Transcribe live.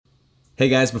Hey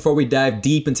guys, before we dive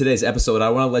deep in today's episode, I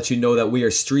want to let you know that we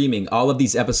are streaming all of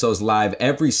these episodes live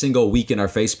every single week in our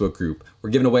Facebook group.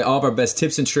 We're giving away all of our best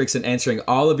tips and tricks and answering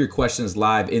all of your questions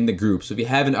live in the group. So if you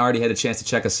haven't already had a chance to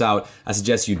check us out, I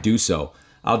suggest you do so.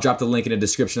 I'll drop the link in the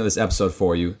description of this episode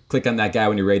for you. Click on that guy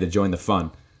when you're ready to join the fun.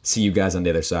 See you guys on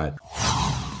the other side.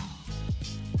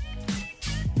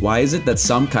 Why is it that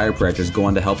some chiropractors go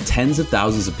on to help tens of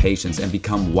thousands of patients and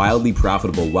become wildly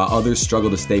profitable while others struggle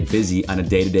to stay busy on a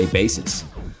day-to-day basis?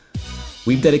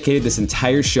 We've dedicated this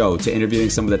entire show to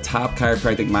interviewing some of the top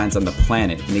chiropractic minds on the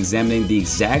planet and examining the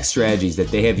exact strategies that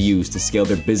they have used to scale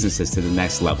their businesses to the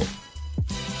next level.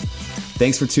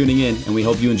 Thanks for tuning in, and we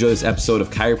hope you enjoy this episode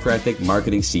of Chiropractic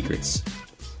Marketing Secrets.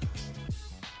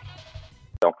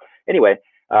 So anyway,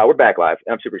 we're back live,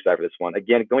 and I'm super excited for this one.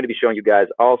 Again, going to be showing you guys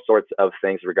all sorts of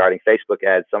things regarding Facebook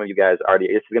ads. Some of you guys already,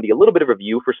 it's going to be a little bit of a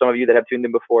review for some of you that have tuned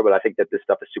in before, but I think that this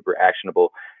stuff is super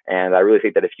actionable. And I really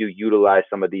think that if you utilize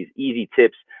some of these easy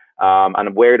tips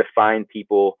on where to find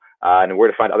people and where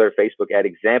to find other Facebook ad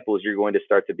examples, you're going to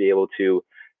start to be able to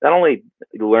not only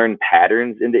learn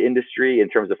patterns in the industry in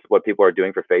terms of what people are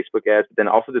doing for Facebook ads, but then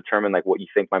also determine like what you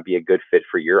think might be a good fit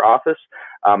for your office.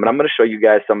 And I'm going to show you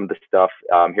guys some of the stuff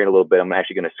here in a little bit. I'm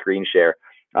actually going to screen share.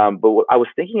 But I was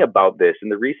thinking about this,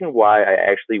 and the reason why I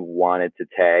actually wanted to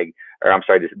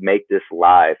just make this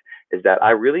live is that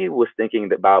I really was thinking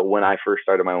about when I first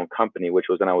started my own company, which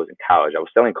was when I was in college. I was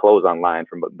selling clothes online.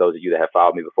 For those of you that have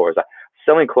followed me before,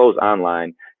 selling clothes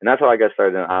online, and that's how I got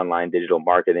started in online digital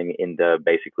marketing, into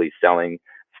basically selling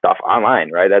stuff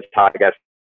online, right? That's how I got.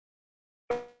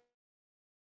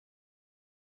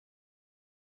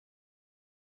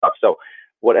 So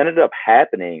what ended up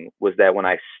happening was that when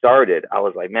I started, I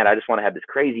was like, man, I just want to have this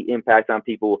crazy impact on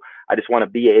people. I just want to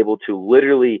be able to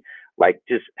literally like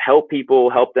just help people,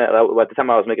 help them. At the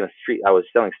time I was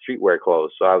selling streetwear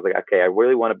clothes. So I was like, okay, I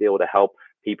really want to be able to help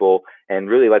people and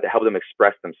really like to help them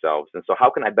express themselves. And so how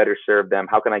can I better serve them?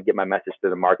 How can I get my message to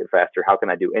the market faster? How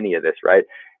can I do any of this, right?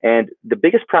 And the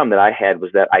biggest problem that I had was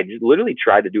that I literally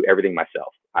tried to do everything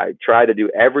myself. I tried to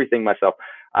do everything myself.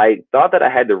 I thought that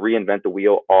I had to reinvent the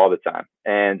wheel all the time.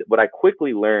 And what I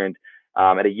quickly learned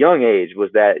at a young age was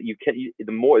that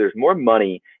there's more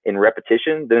money in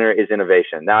repetition than there is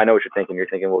innovation. Now I know what you're thinking. You're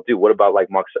thinking, well, dude, what about like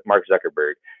Mark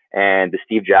Zuckerberg and the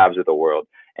Steve Jobs of the world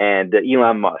and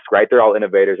Elon Musk, right? They're all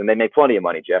innovators and they make plenty of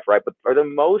money, Jeff, right? But for the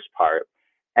most part,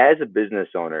 as a business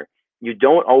owner, you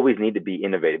don't always need to be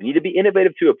innovative. You need to be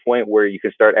innovative to a point where you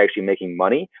can start actually making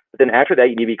money. But then after that,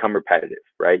 you need to become repetitive,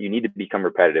 right? You need to become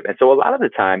repetitive. And so a lot of the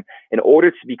time, in order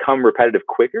to become repetitive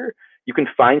quicker, you can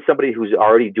find somebody who's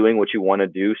already doing what you want to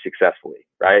do successfully,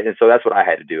 right? And so that's what I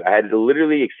had to do. I had to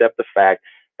literally accept the fact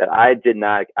that I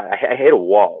hit a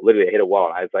wall. Literally, I hit a wall.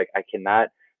 And I was like, I cannot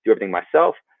do everything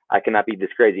myself. I cannot be this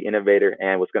crazy innovator.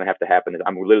 And what's going to have to happen is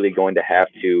I'm literally going to have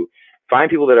to find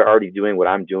people that are already doing what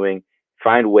I'm doing,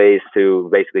 find ways to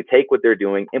basically take what they're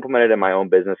doing, implement it in my own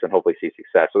business, and hopefully see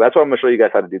success. So that's what I'm going to show you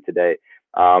guys how to do today.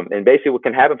 And basically what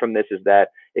can happen from this is that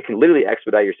it can literally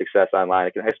expedite your success online.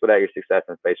 It can expedite your success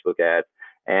in Facebook ads.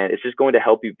 And it's just going to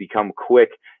help you become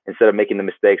quick instead of making the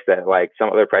mistakes that like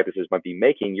some other practices might be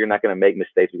making. You're not going to make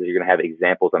mistakes because you're going to have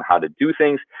examples on how to do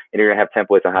things and you're going to have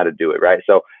templates on how to do it, right?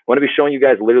 So I want to be showing you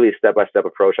guys literally a step-by-step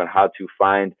approach on how to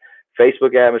find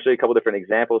Facebook ads. I'm going to show you a couple different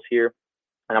examples here.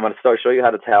 And I'm going to show you how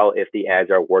to tell if the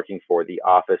ads are working for the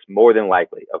office, more than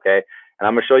likely, okay? And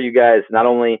I'm going to show you guys not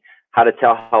only how to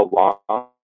tell how long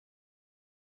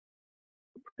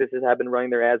practices have been running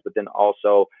their ads, but then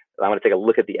also I'm going to take a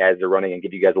look at the ads they're running and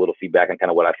give you guys a little feedback on kind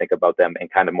of what I think about them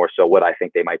and kind of more so what I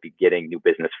think they might be getting new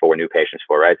business for, new patients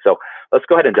for, right? So let's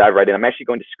go ahead and dive right in. I'm actually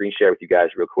going to screen share with you guys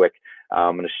real quick.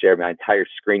 I'm going to share my entire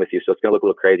screen with you, so it's going to look a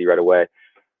little crazy right away.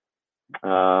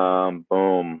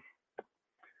 Boom.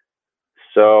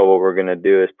 So what we're going to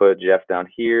do is put Jeff down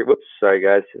here. Whoops, sorry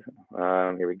guys.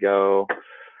 Here we go.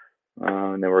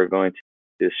 And then we're going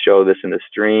to show this in the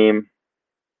stream.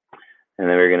 And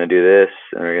then we're going to do this,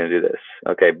 and we're going to do this.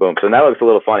 Okay, boom. So that looks a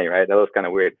little funny, right? That looks kind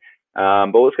of weird.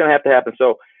 But what's going to have to happen?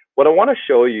 So what I want to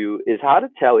show you is how to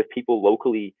tell if people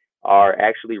locally are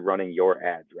actually running your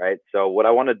ads, right? So what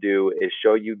I want to do is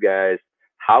show you guys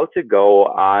how to go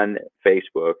on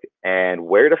Facebook and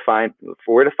where to find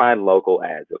local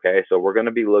ads. Okay, so we're going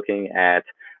to be looking at,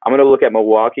 I'm going to look at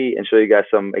Milwaukee and show you guys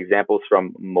some examples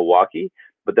from Milwaukee,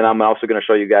 but then I'm also going to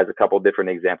show you guys a couple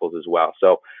different examples as well.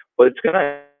 So what it's going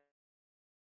to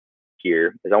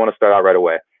here is I want to start out right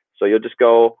away. So you'll just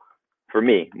go, for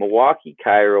me, Milwaukee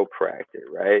chiropractor,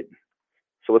 right?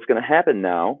 So what's going to happen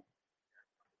now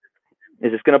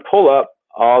is it's going to pull up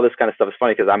all this kind of stuff. It's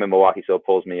funny because I'm in Milwaukee, so it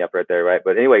pulls me up right there, right?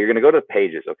 But anyway, you're going to go to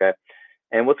pages, okay?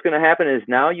 And what's going to happen is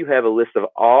now you have a list of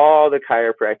all the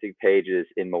chiropractic pages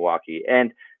in Milwaukee.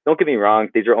 And don't get me wrong,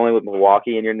 these are only with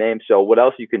Milwaukee in your name. So what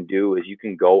else you can do is you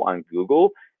can go on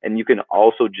Google and you can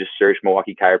also just search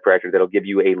Milwaukee chiropractor. That'll give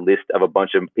you a list of a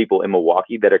bunch of people in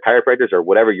Milwaukee that are chiropractors or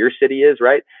whatever your city is,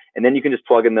 right? And then you can just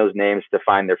plug in those names to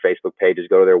find their Facebook pages,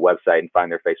 go to their website and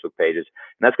find their Facebook pages.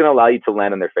 And that's going to allow you to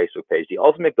land on their Facebook page. The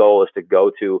ultimate goal is to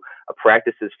go to a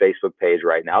practice's Facebook page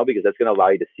right now, because that's going to allow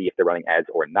you to see if they're running ads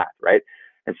or not, right?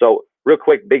 And so real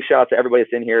quick, big shout out to everybody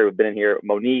that's in here, who've been in here.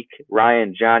 Monique,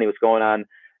 Ryan, Johnny, what's going on?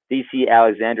 DC,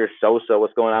 Alexandra, Sosa,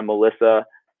 what's going on? Melissa,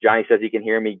 Johnny says he can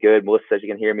hear me good. Melissa says you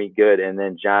can hear me good. And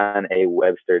then John A.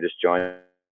 Webster just joined.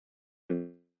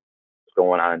 What's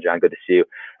going on, John? Good to see you.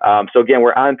 So again,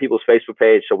 we're on people's Facebook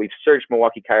page. So we've searched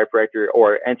Milwaukee chiropractor,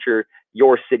 or enter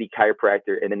your city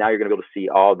chiropractor, and then now you're going to be able to see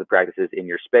all the practices in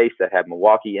your space that have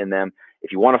Milwaukee in them.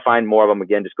 If you want to find more of them,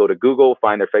 again, just go to Google,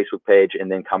 find their Facebook page,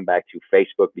 and then come back to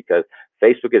Facebook, because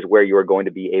Facebook is where you are going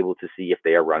to be able to see if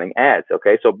they are running ads.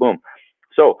 Okay, so boom.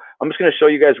 So I'm just going to show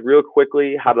you guys real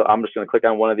quickly how to, I'm just going to click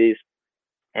on one of these,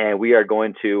 and we are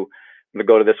going to, I'm going to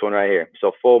go to this one right here.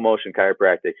 So Full Motion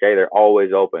Chiropractic. Okay, they're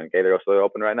always open. Okay, they're also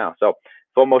open right now. So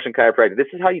Full Motion Chiropractic. This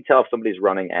is how you tell if somebody's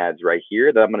running ads right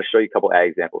here. That I'm going to show you a couple ad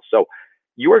examples. So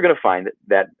you are going to find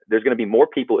that there's going to be more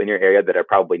people in your area that are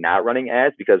probably not running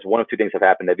ads, because one of two things have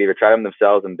happened. They've either tried them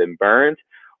themselves and been burned,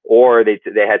 or they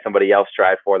had somebody else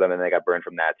try it for them and they got burned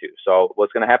from that too. So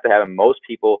what's going to happen, most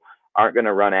people aren't going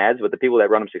to run ads, but the people that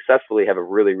run them successfully have a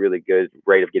really, really good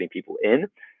rate of getting people in.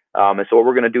 And so what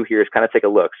we're going to do here is kind of take a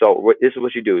look. So this is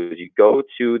what you do is you go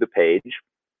to the page.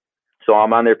 So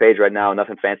I'm on their page right now,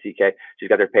 nothing fancy. Okay, she's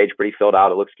got their page pretty filled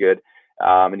out. It looks good.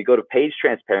 And you go to page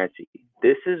transparency.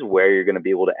 This is where you're going to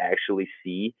be able to actually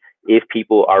see if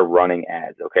people are running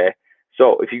ads. Okay,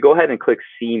 so if you go ahead and click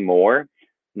see more,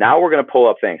 now we're going to pull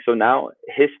up things. So now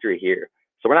history here.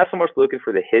 So we're not so much looking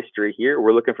for the history here.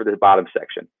 We're looking for the bottom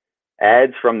section.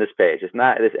 Ads from this page. It's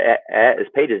not this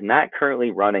page is not currently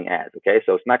running ads. Okay,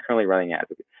 so it's not currently running ads.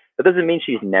 That doesn't mean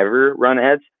she's never run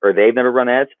ads or they've never run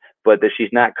ads, but that she's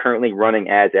not currently running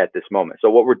ads at this moment. So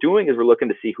what we're doing is we're looking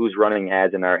to see who's running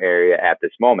ads in our area at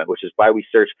this moment, which is why we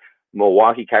search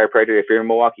Milwaukee chiropractor if you're in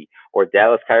Milwaukee, or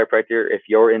Dallas chiropractor if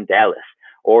you're in Dallas,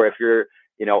 or if you're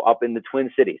up in the Twin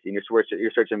Cities and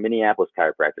you're searching Minneapolis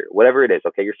chiropractor, whatever it is.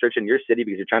 Okay, you're searching your city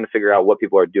because you're trying to figure out what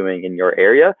people are doing in your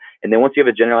area. And then once you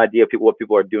have a general idea of what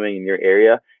people are doing in your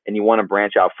area and you want to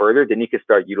branch out further, then you can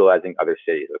start utilizing other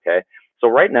cities. Okay, so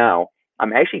right now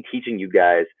I'm actually teaching you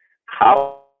guys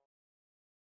how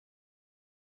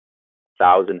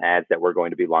 1,000 ads that we're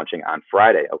going to be launching on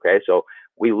Friday. Okay, so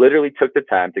we literally took the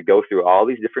time to go through all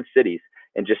these different cities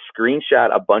and just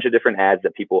screenshot a bunch of different ads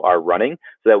that people are running,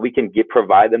 so that we can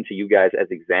provide them to you guys as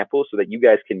examples, so that you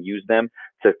guys can use them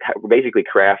to basically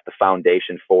craft the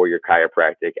foundation for your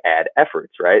chiropractic ad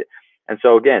efforts, right? And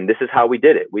so again, this is how we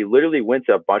did it. We literally went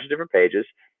to a bunch of different pages.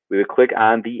 We would click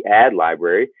on the ad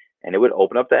library and it would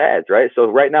open up the ads, right? So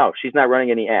right now she's not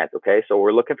running any ads. Okay, so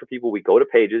we're looking for people. We go to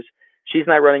pages. She's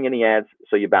not running any ads,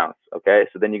 so you bounce. Okay,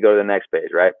 so then you go to the next page,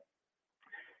 right?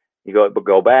 You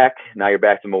go back. Now you're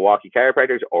back to Milwaukee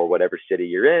chiropractors or whatever city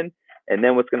you're in. And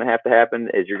then what's going to have to happen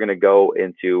is you're going to go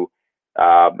into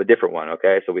a different one.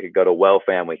 Okay, so we could go to Well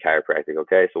Family Chiropractic.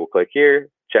 Okay, so we'll click here,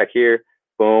 check here,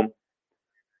 boom.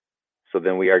 So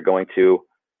then we are going to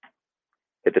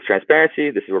hit the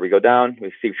transparency. This is where we go down.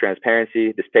 We see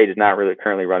transparency. This page is not really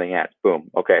currently running ads.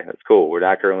 Boom. Okay, that's cool. We're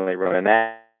not currently running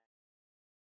ads.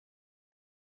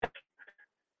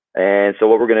 And so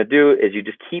what we're going to do is you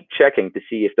just keep checking to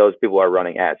see if those people are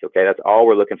running ads. Okay, that's all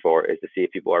we're looking for, is to see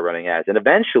if people are running ads. And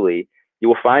eventually you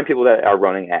will find people that are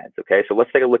running ads. Okay, so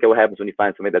let's take a look at what happens when you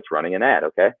find somebody that's running an ad.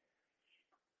 Okay,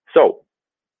 so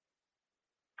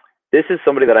this is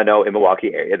somebody that I know in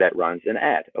Milwaukee area that runs an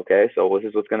ad. Okay, so this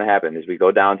is what's going to happen is we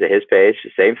go down to his page,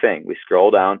 same thing. We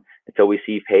scroll down until we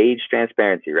see page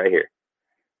transparency right here.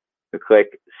 We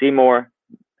click see more.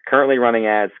 Currently running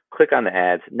ads, click on the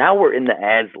ads. Now we're in the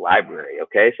ads library.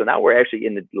 Okay, so now we're actually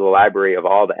in the library of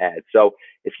all the ads. So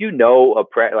if you know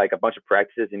like a bunch of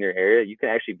practices in your area, you can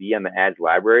actually be on the ads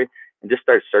library and just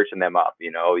start searching them up.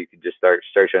 You can just start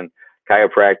searching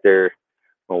chiropractor,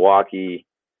 Milwaukee,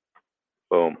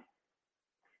 boom.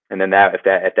 And then that if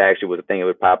that actually was a thing, it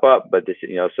would pop up. But this,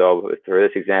 so for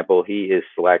this example, he is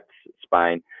Select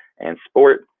Spine and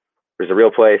Sport. There's a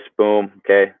real place, boom.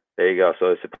 Okay, there you go.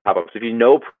 So it's a pop up. So if you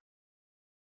know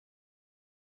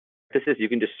practices, you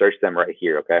can just search them right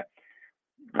here. Okay.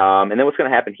 And then what's going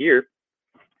to happen here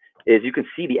is you can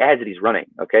see the ads that he's running.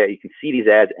 Okay. You can see these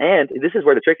ads. And this is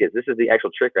where the trick is. This is the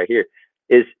actual trick right here,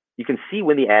 is you can see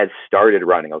when the ads started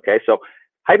running. Okay. So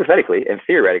hypothetically and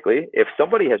theoretically, if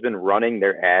somebody has been running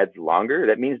their ads longer,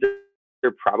 that means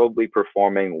they're probably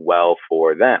performing well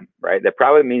for them, right? That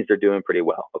probably means they're doing pretty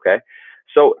well, okay?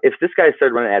 So if this guy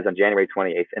started running ads on January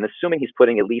 28th, and assuming he's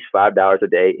putting at least $5 a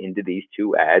day into these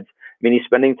two ads, I mean, he's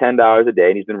spending $10 a day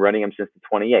and he's been running them since the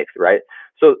 28th, right?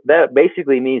 So that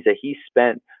basically means that he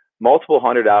spent multiple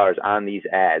 $100s on these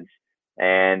ads.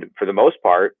 And for the most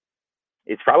part,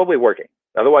 it's probably working.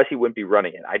 Otherwise, he wouldn't be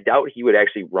running it. I doubt he would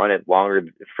actually run it longer,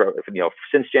 for,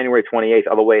 since January 28th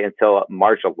all the way until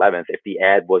March 11th if the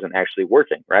ad wasn't actually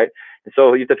working, right? And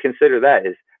so you have to consider that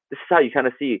is this is how you kind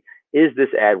of see, is this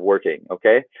ad working,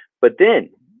 okay? But then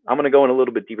I'm going to go in a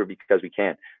little bit deeper because we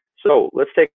can. So let's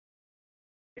take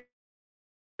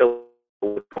a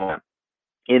look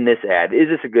in this ad. Is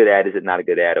this a good ad? Is it not a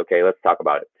good ad? Okay, let's talk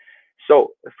about it.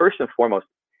 So first and foremost,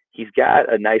 he's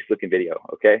got a nice looking video,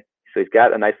 okay? So he's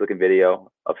got a nice looking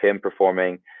video of him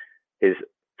performing his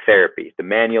therapy, the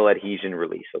manual adhesion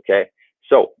release, okay?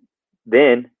 So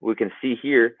then we can see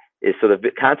here is, so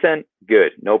the content,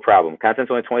 good, no problem. Content's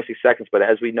only 26 seconds, but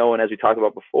as we know and as we talked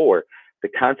about before, the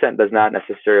content does not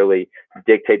necessarily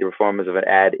dictate the performance of an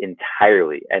ad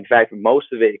entirely. In fact, most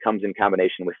of it comes in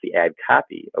combination with the ad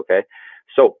copy, okay?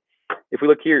 So if we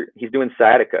look here, he's doing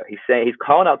sciatica. He's saying, he's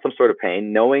calling out some sort of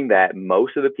pain, knowing that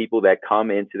most of the people that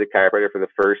come into the chiropractor for the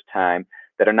first time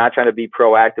that are not trying to be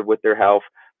proactive with their health,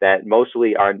 that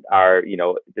mostly are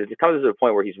it comes to the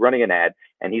point where he's running an ad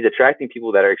and he's attracting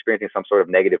people that are experiencing some sort of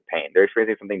negative pain. They're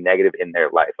experiencing something negative in their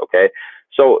life, okay?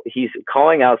 So he's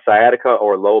calling out sciatica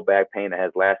or low back pain that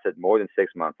has lasted more than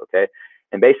 6 months, okay?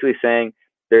 And basically saying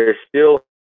there's still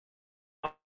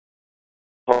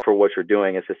hope for what you're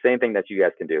doing. It's the same thing that you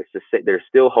guys can do. It's just, there's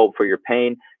still hope for your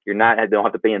pain. You're not, don't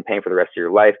have to be in pain for the rest of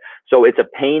your life. So it's a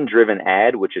pain-driven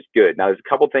ad, which is good. Now, there's a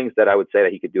couple things that I would say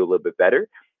that he could do a little bit better.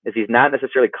 Is he's not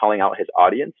necessarily calling out his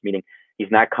audience, meaning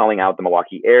he's not calling out the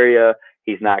Milwaukee area.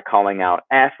 He's not calling out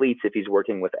athletes if he's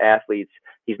working with athletes.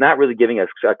 He's not really giving a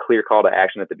clear call to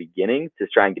action at the beginning to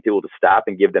try and get people to stop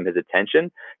and give them his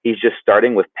attention. He's just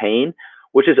starting with pain,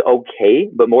 which is okay,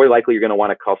 but more likely you're going to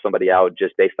want to call somebody out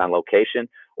just based on location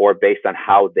or based on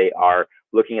how they are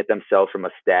looking at themselves from a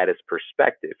status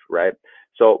perspective, right?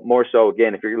 So more so,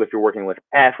 again, if you're working with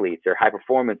athletes or high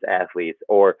performance athletes,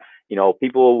 or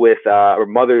people with or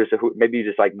mothers, who maybe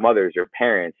just like mothers or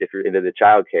parents, if you're into the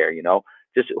child care,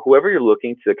 just whoever you're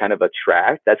looking to kind of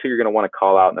attract, that's who you're going to want to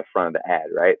call out in the front of the ad,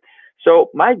 right? So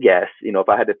my guess, if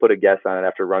I had to put a guess on it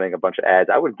after running a bunch of ads,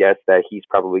 I would guess that he's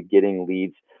probably getting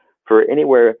leads for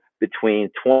anywhere between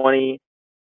 20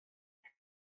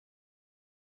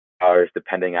 hours,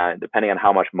 depending on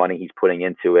how much money he's putting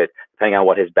into it, depending on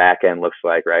what his back end looks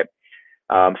like, right?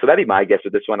 So that'd be my guess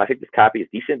with this one. I think this copy is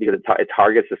decent because it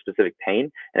targets a specific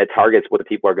pain, and it targets what the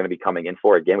people are going to be coming in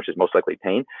for, again, which is most likely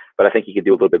pain. But I think he could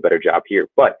do a little bit better job here.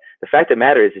 But the fact of the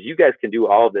matter is you guys can do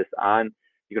all of this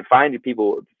you can find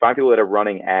people that are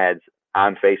running ads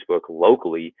on Facebook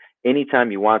locally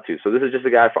anytime you want to. So this is just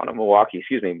a guy from Milwaukee,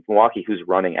 who's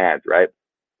running ads, right?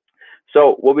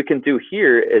 So what we can do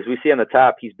here is we see on the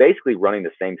top, he's basically running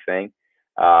the same thing.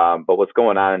 But what's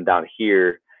going on down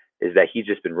here is that he's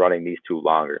just been running these two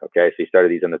longer, okay? So he started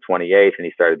these on the 28th and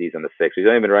he started these on the 6th. He's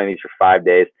only been running these for 5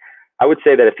 days. I would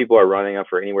say that if people are running them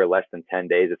for anywhere less than 10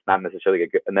 days, it's not necessarily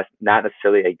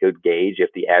a good gauge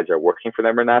if the ads are working for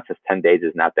them or not, since 10 days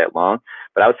is not that long.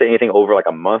 But I would say anything over like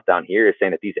a month down here is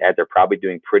saying that these ads are probably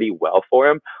doing pretty well for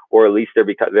him, or at least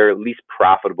they're at least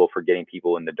profitable for getting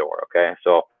people in the door, okay?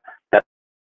 So that's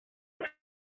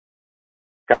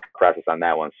the process on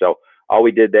that one. So all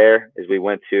we did there is we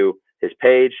went to his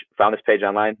page, found this page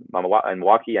online in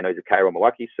Milwaukee. I know he's a Chiro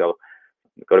Milwaukee, so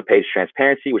go to page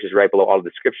transparency, which is right below all the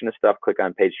description and stuff. Click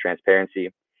on page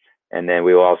transparency, and then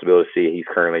we will also be able to see he's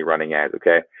currently running ads,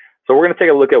 okay? So we're going to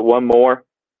take a look at one more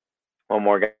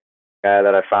guy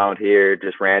that I found here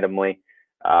just randomly.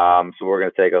 So we're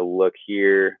going to take a look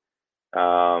here.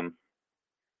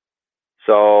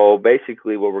 So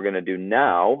basically what we're going to do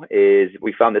now is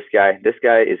we found this guy. This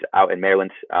guy is out in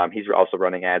Maryland. He's also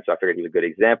running ads, so I figured he was a good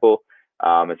example.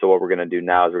 And so what we're going to do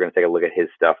now is we're going to take a look at his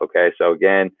stuff, okay? So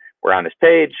again, we're on this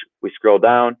page. We scroll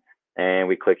down, and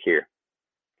we click here.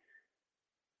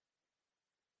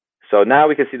 So now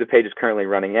we can see the page is currently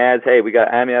running ads. Hey, we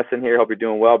got Amias in here. Hope you're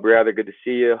doing well, brother. Good to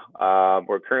see you.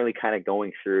 We're currently kind of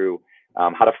going through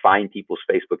how to find people's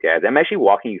Facebook ads. I'm actually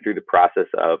walking you through the process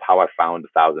of how I found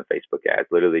 1,000 Facebook ads,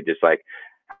 literally just like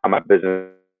how my business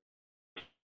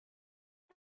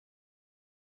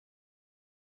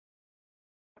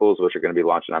which are going to be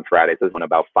launching on Friday. So this is one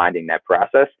about finding that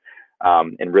process.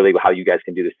 and really how you guys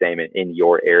can do the same in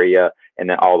your area and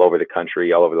then all over the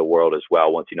country, all over the world as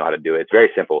well once you know how to do it. It's very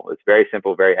simple. It's very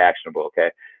simple, very actionable,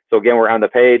 okay? So again, we're on the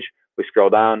page. We scroll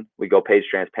down. We go page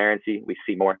transparency. We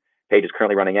see more pages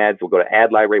currently running ads. We'll go to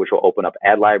ad library, which will open up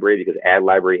ad library because ad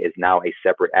library is now a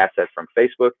separate asset from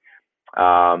Facebook.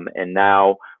 And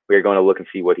now we're going to look and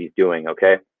see what he's doing,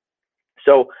 okay?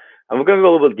 So I'm going to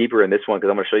go a little bit deeper in this one because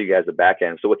I'm going to show you guys the back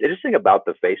end. So what's interesting about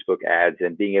the Facebook ads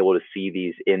and being able to see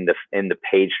these in the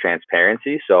page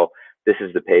transparency. So this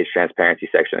is the page transparency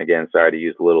section. Again, sorry to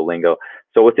use a little lingo.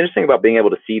 So what's interesting about being able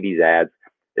to see these ads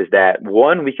is that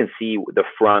one, we can see the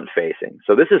front facing.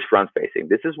 So this is front facing.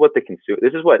 This is what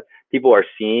this is what people are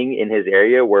seeing in his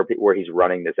area where he's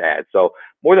running this ad. So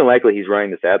more than likely he's running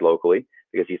this ad locally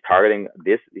because he's targeting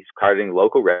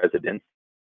local residents.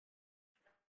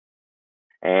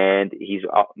 And he's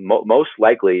most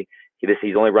likely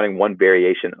he's only running one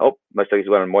variation. Oh, most likely he's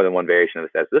running more than one variation of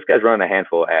this ad. So this guy's running a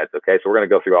handful of ads. Okay, so we're going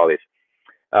to go through all these.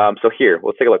 So here,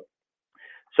 let's take a look.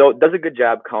 So it does a good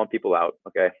job calling people out.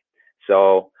 Okay,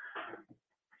 so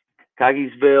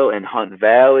Coggiesville and Hunt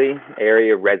Valley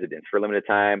area residents for a limited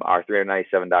time, our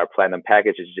 $397 platinum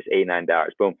package is just $89.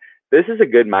 Boom. This is a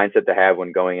good mindset to have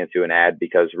when going into an ad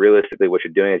because realistically what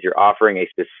you're doing is you're offering a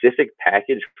specific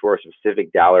package for a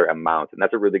specific dollar amount. And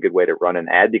that's a really good way to run an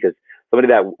ad because somebody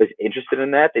that is interested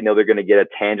in that, they know they're going to get a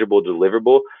tangible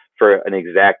deliverable for an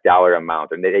exact dollar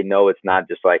amount. And they know it's not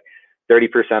just like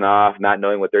 30% off, not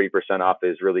knowing what 30% off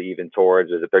is really even towards.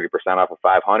 Is it 30% off of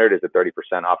 500? Is it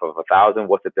 30% off of 1,000?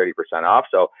 What's the 30% off?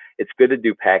 So it's good to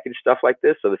do package stuff like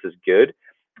this. So this is good.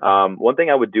 One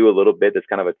thing I would do a little bit that's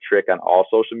kind of a trick on all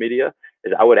social media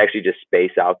is I would actually just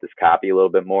space out this copy a little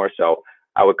bit more. So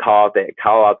I would call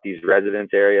out these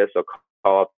residence areas. So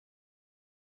call out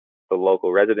the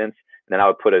local residents, and then I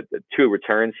would put two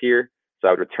returns here. So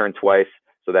I would return twice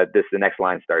so that the next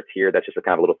line starts here. That's just a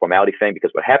kind of a little formality thing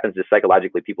because what happens is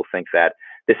psychologically people think that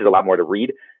this is a lot more to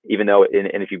read, even though,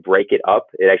 and if you break it up,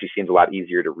 it actually seems a lot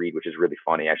easier to read, which is really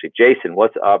funny. Actually, Jason,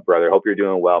 what's up, brother? Hope you're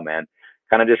doing well, man.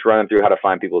 Kind of just running through how to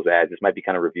find people's ads. This might be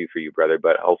kind of review for you, brother,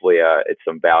 but hopefully it's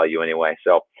some value anyway.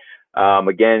 So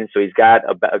again, so he's got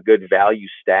a good value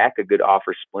stack, a good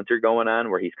offer splinter going on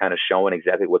where he's kind of showing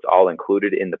exactly what's all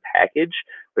included in the package,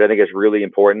 but I think it's really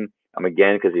important,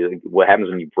 again, because what happens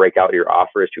when you break out your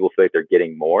offer is people feel like they're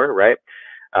getting more, right?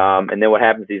 And then what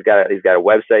happens, he's got a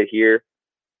website here.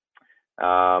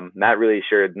 Not really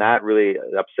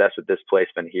obsessed with this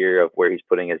placement here of where he's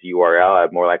putting his URL.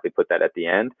 I'd more likely put that at the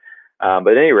end.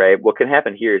 But at any rate, what can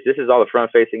happen here is this is all the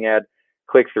front-facing ad.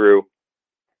 Click through,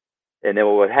 and then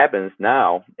what happens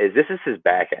now is this is his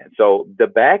back end. So the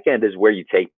back end is where you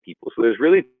take people. So there's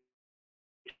really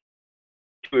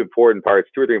two or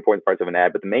three important parts of an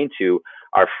ad, but the main two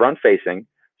are front-facing.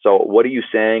 So what are you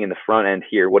saying in the front end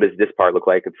here? What does this part look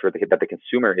like that the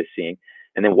consumer is seeing?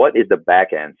 And then what is the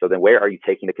back end? So then where are you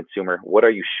taking the consumer? What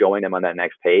are you showing them on that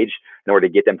next page in order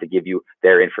to get them to give you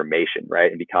their information,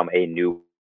 right? And become a new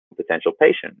potential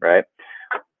patient, right?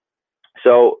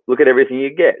 So look at everything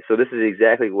you get. So this is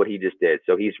exactly what he just did.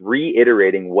 So he's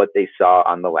reiterating what they saw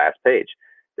on the last page.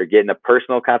 They're getting a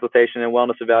personal consultation and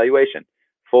wellness evaluation,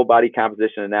 full body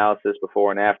composition analysis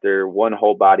before and after, one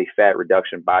whole body fat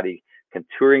reduction body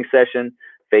contouring session,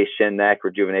 face, chin, neck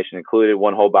rejuvenation included,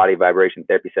 one whole body vibration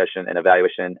therapy session, and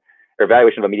evaluation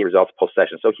of immediate results post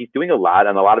session. So he's doing a lot,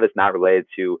 and a lot of it's not related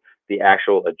to the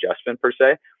actual adjustment per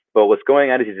se. But what's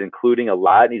going on is he's including a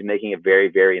lot, and he's making it very,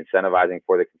 very incentivizing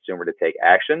for the consumer to take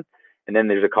action. And then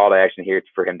there's a call to action here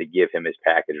for him to give him his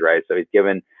package, right? So he's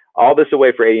given all this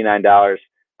away for $89.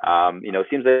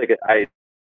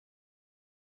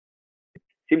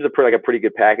 Seems like a pretty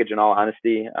good package in all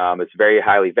honesty. It's very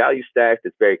highly value stacked.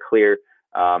 It's very clear.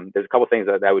 There's a couple things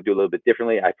that I would do a little bit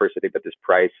differently. I personally think that this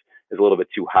price is a little bit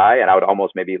too high, and I would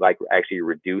almost maybe actually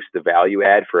reduce the value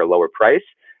ad for a lower price.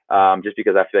 Just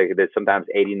because I feel like there's sometimes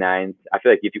 89. I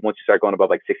feel like once you start going above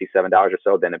like $67 or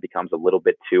so, then it becomes a little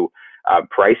bit too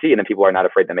pricey, and then people are not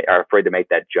afraid to make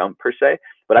that jump per se.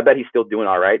 But I bet he's still doing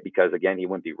all right because again, he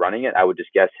wouldn't be running it. I would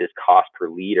just guess his cost per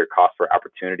lead or cost per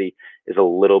opportunity is a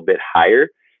little bit higher.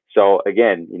 So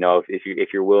again, if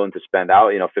you're willing to spend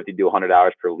out, $50 to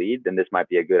 $100 per lead, then this might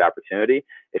be a good opportunity.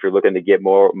 If you're looking to get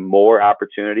more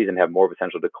opportunities and have more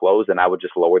potential to close, then I would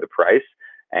just lower the price,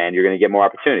 and you're going to get more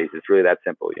opportunities. It's really that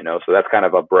simple, So that's kind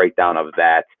of a breakdown of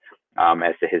that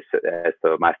as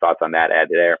to my thoughts on that ad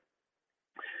there.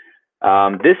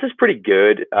 This is pretty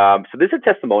good. So these are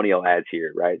testimonial ads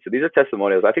here, right? So these are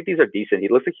testimonials. I think these are decent. He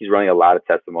looks like he's running a lot of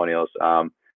testimonials.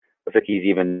 Looks like he's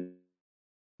even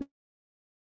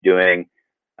doing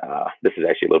this is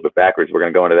actually a little bit backwards. We're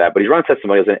going to go into that, but he's running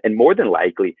testimonials, and more than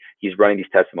likely, he's running these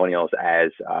testimonials as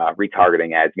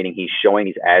retargeting ads, meaning he's showing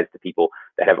these ads to people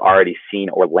that have already seen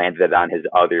or landed on his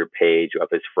other page of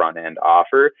his front end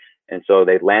offer. And so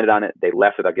they landed on it, they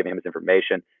left without giving him his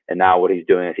information. And now what he's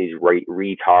doing is he's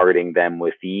retargeting them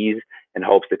with these in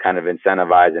hopes to kind of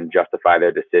incentivize and justify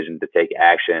their decision to take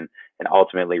action and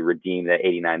ultimately redeem the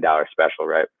 $89 special,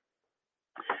 right?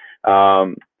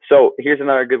 So here's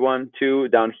another good one too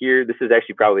down here. This is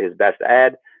actually probably his best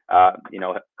ad. You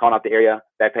know, calling out the area,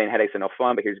 back pain, headaches are no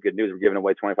fun, but here's good news. We're giving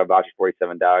away $25 or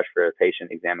 $47 for a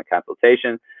patient exam and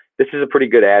consultation. This is a pretty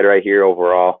good ad right here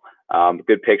overall.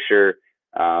 Good picture.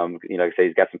 You know, like I say,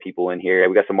 he's got some people in here.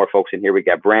 We got some more folks in here. We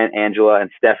got Brant, Angela, and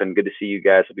Stefan. Good to see you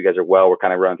guys. Hope you guys are well. We're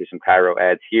kind of running through some Chiro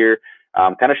ads here.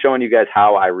 Kind of showing you guys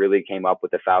how I really came up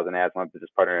with 1,000 ads. My business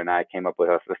partner and I came up with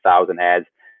 1,000 ads,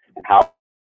 and how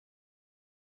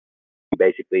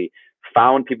basically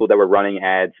found people that were running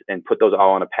ads and put those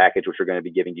all in a package, which we're going to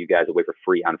be giving you guys away for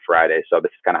free on Friday. So this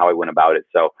is kind of how I went about it.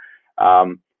 So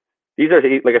these are,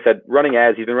 like I said, running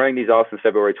ads. He's been running these all since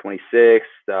February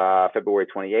 26th, February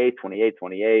 28th, 28th,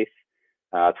 28th,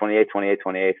 28th, 28th,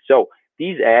 28th. So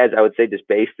these ads, I would say just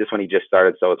based, this one he just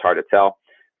started, so it's hard to tell.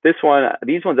 These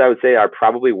ones I would say are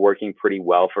probably working pretty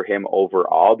well for him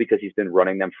overall because he's been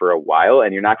running them for a while,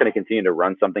 and you're not going to continue to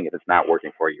run something if it's not working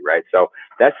for you, right? So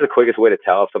that's the quickest way to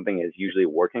tell if something is usually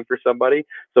working for somebody.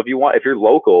 So if you're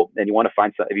local and you want to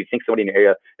find if you think somebody in your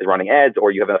area is running ads, or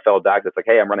you have a fellow doc that's like,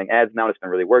 hey, I'm running ads now, and it's been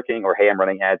really working, or hey, I'm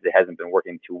running ads, it hasn't been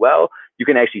working too well, you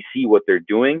can actually see what they're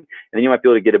doing, and then you might be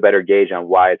able to get a better gauge on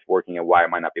why it's working and why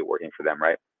it might not be working for them,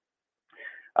 right?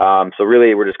 So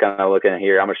really, we're just kind of looking at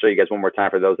here. I'm going to show you guys one more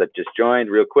time for those that just joined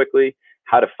real quickly,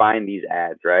 how to find these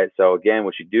ads, right? So again,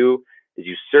 what you do is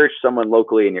you search someone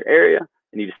locally in your area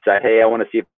and you decide, hey, I want to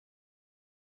see if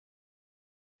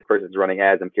this person's running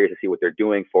ads. I'm curious to see what they're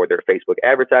doing for their Facebook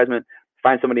advertisement.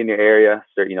 Find somebody in your area.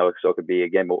 So, you know, so it could be,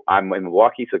 again, I'm in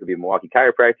Milwaukee, so it could be Milwaukee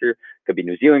chiropractor, it could be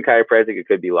New Zealand chiropractic, it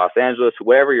could be Los Angeles,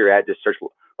 wherever you're at, just search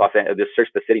just search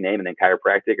the city name and then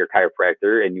chiropractic or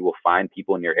chiropractor, and you will find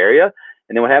people in your area.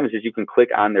 And then what happens is you can click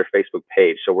on their Facebook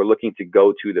page. So we're looking to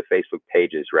go to the Facebook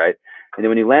pages, right? And then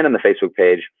when you land on the Facebook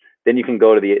page, then you can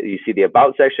go to you see the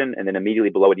about section, and then immediately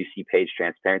below it, you see page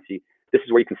transparency. This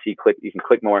is where you can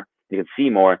click more, you can see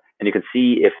more, and you can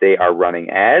see if they are running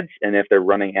ads. And if they're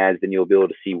running ads, then you'll be able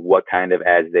to see what kind of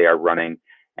ads they are running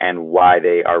and why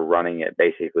they are running it,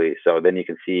 basically. So then you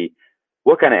can see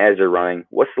what kind of ads they're running,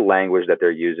 what's the language that they're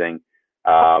using,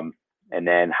 and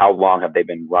then how long have they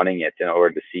been running it in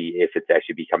order to see if it's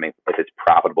actually if it's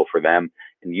profitable for them.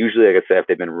 And usually, like I said, if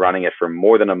they've been running it for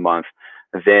more than a month,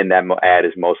 then that ad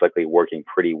is most likely working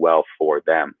pretty well for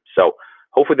them. So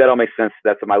hopefully that all makes sense.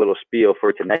 That's my little spiel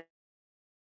for tonight.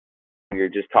 You're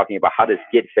just talking about how to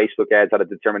get Facebook ads, how to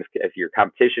determine if your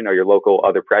competition or your local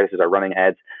other practices are running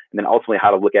ads, and then ultimately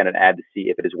how to look at an ad to see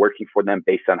if it is working for them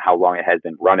based on how long it has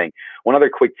been running. One other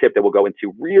quick tip that we'll go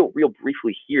into real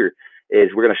briefly here is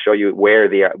we're going to show you where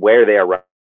they are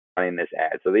running this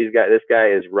ad. So this guy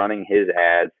is running his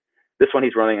ads. This one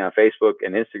he's running on Facebook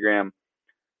and Instagram.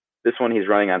 This one he's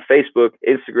running on Facebook,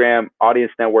 Instagram,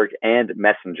 Audience Network, and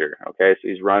Messenger. Okay, so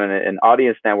he's running it. An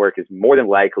Audience Network is more than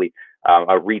likely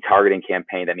a retargeting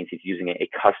campaign. That means he's using a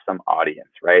custom audience,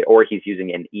 right? Or he's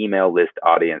using an email list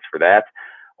audience for that.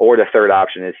 Or the third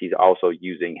option is he's also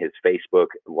using his Facebook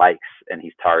likes, and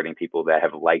he's targeting people that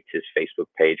have liked his Facebook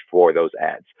page for those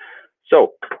ads.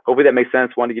 So hopefully that makes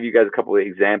sense. Wanted to give you guys a couple of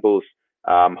examples.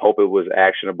 Hope it was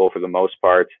actionable for the most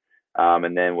part.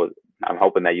 And then I'm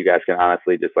hoping that you guys can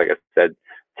honestly, just like I said,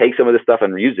 take some of this stuff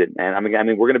and use it. And I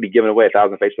mean, we're going to be giving away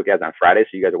 1,000 Facebook ads on Friday,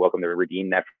 so you guys are welcome to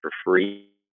redeem that for free.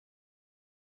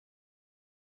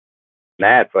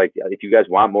 That's like, if you guys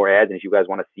want more ads and if you guys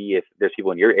want to see if there's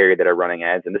people in your area that are running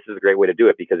ads, and this is a great way to do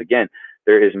it, because again,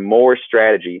 there is more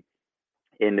strategy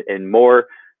and more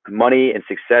money and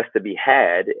success to be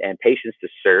had and patients to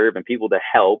serve and people to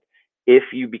help if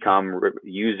you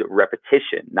use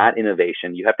repetition, not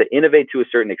innovation. You have to innovate to a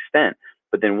certain extent,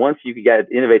 but then once you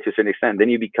get innovate to a certain extent, then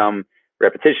you become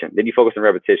repetition. Then you focus on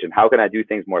repetition. How can I do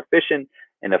things more efficient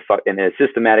in a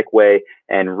systematic way,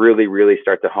 and really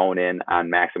start to hone in on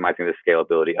maximizing the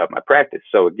scalability of my practice?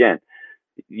 So again,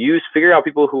 figure out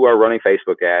people who are running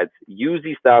Facebook ads, use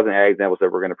these 1,000 ad examples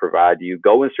that we're going to provide you,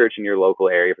 go and search in your local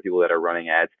area for people that are running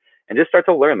ads, and just start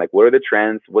to learn, like, what are the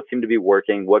trends, what seem to be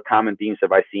working, what common themes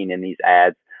have I seen in these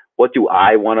ads, what do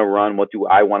I want to run, what do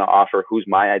I want to offer, who's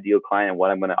my ideal client, and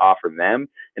what I'm going to offer them,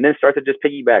 and then start to just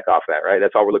piggyback off that, right?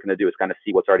 That's all we're looking to do, is kind of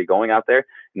see what's already going out there,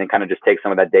 and then kind of just take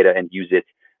some of that data and use it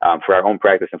for our own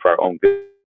practice and for our own good.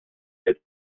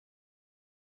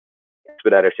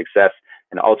 expedite our success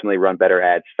and ultimately run better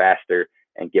ads faster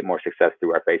and get more success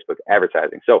through our Facebook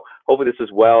advertising. So hopefully this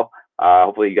was well.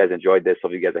 Hopefully you guys enjoyed this.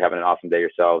 Hopefully you guys are having an awesome day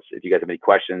yourselves. If you guys have any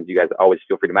questions, you guys always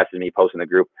feel free to message me, post in the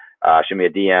group, shoot me a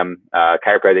DM,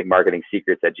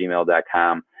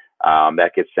 chiropracticmarketingsecrets@gmail.com.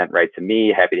 That gets sent right to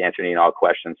me. Happy to answer any and all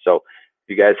questions. So if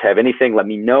you guys have anything, let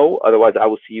me know. Otherwise, I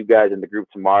will see you guys in the group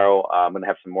tomorrow. I'm going to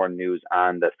have some more news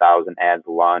on the 1,000 ads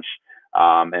launch.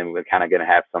 And we're kind of going to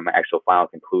have some actual final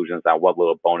conclusions on what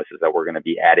little bonuses that we're going to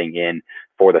be adding in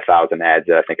for the 1,000 ads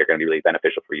that I think are going to be really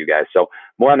beneficial for you guys. So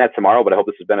more on that tomorrow, but I hope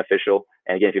this is beneficial.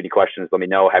 And again, if you have any questions, let me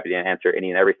know. Happy to answer any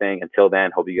and everything. Until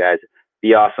then, hope you guys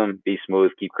be awesome, be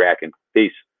smooth, keep cracking.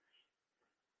 Peace.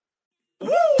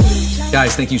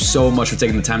 Guys, thank you so much for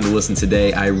taking the time to listen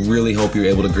today. I really hope you're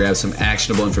able to grab some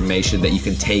actionable information that you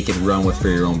can take and run with for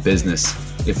your own business.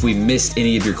 If we missed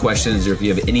any of your questions or if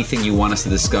you have anything you want us to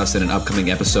discuss in an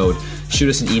upcoming episode, shoot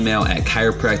us an email at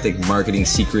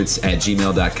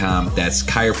chiropracticmarketingsecrets@gmail.com. That's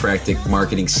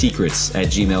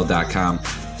chiropracticmarketingsecrets@gmail.com.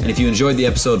 And if you enjoyed the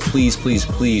episode, please, please,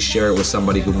 please share it with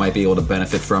somebody who might be able to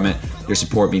benefit from it. Your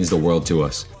support means the world to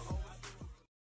us.